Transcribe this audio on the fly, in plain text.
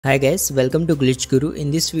Hi guys, welcome to Glitch Guru. In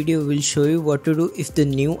this video, we'll show you what to do if the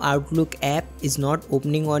new Outlook app is not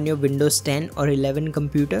opening on your Windows 10 or 11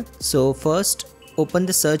 computer. So first, open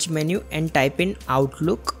the search menu and type in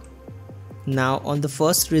Outlook. Now on the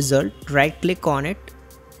first result, right click on it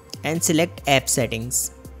and select App Settings.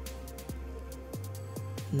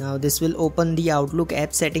 Now this will open the Outlook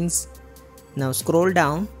app settings. Now scroll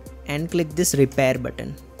down and click this Repair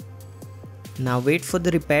button. Now wait for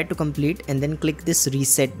the repair to complete and then click this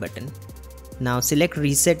reset button. Now select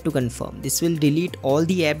reset to confirm. This will delete all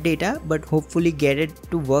the app data but hopefully get it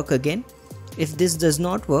to work again. If this does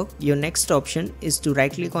not work, your next option is to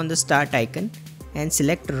right click on the start icon and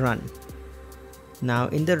select run. Now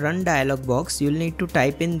in the run dialog box, you'll need to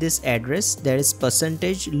type in this address, that is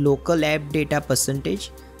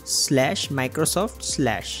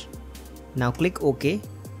 %localappdata%/Microsoft/. Now click OK.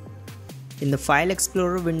 In the File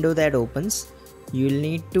Explorer window that opens, you'll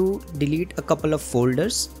need to delete a couple of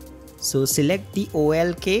folders. So select the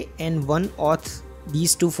OLK and OneAuth,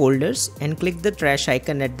 these two folders, and click the trash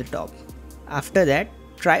icon at the top. After that,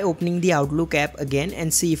 try opening the Outlook app again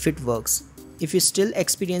and see if it works. If you still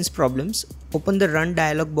experience problems, open the run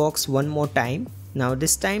dialog box one more time. Now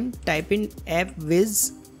this time type in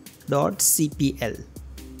appwiz.cpl.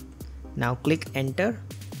 Now click enter.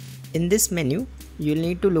 In this menu, you'll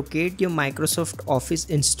need to locate your Microsoft Office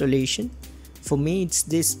installation. For me, it's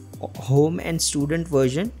this home and student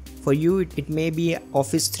version. For you, it may be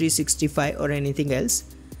Office 365 or anything else.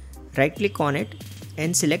 Right click on it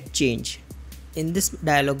and select change. In this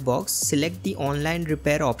dialog box, select the online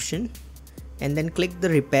repair option and then click the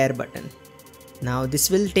repair button. Now this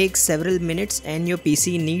will take several minutes and your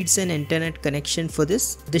PC needs an internet connection for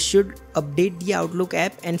this. This should update the Outlook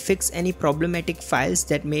app and fix any problematic files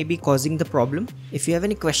that may be causing the problem. If you have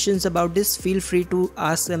any questions about this, feel free to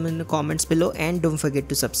ask them in the comments below and don't forget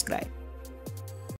to subscribe.